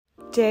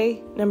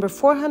Day number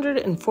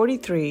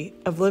 443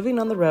 of living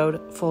on the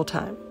road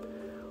full-time.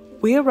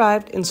 We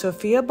arrived in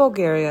Sofia,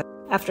 Bulgaria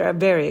after a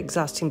very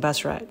exhausting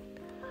bus ride.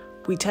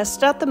 We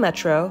tested out the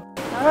metro.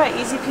 All right,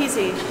 easy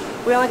peasy.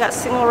 We only got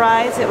single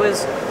rides. It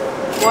was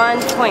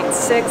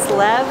 1.6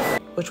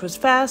 lev, which was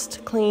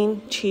fast,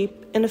 clean,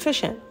 cheap, and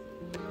efficient.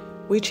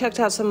 We checked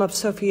out some of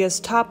Sofia's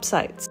top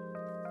sites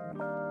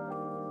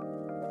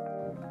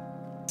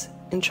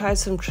and tried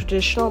some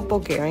traditional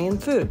Bulgarian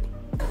food.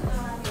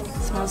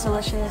 Smells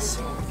delicious.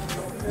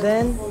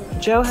 Then,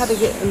 Joe had to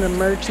get an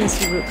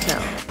emergency root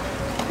canal.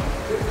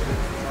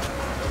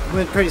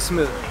 Went pretty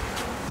smooth.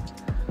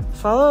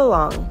 Follow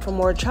along for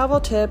more travel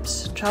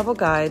tips, travel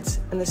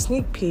guides, and a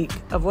sneak peek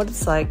of what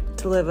it's like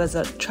to live as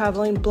a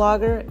traveling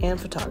blogger and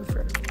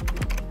photographer.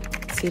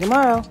 See you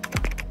tomorrow.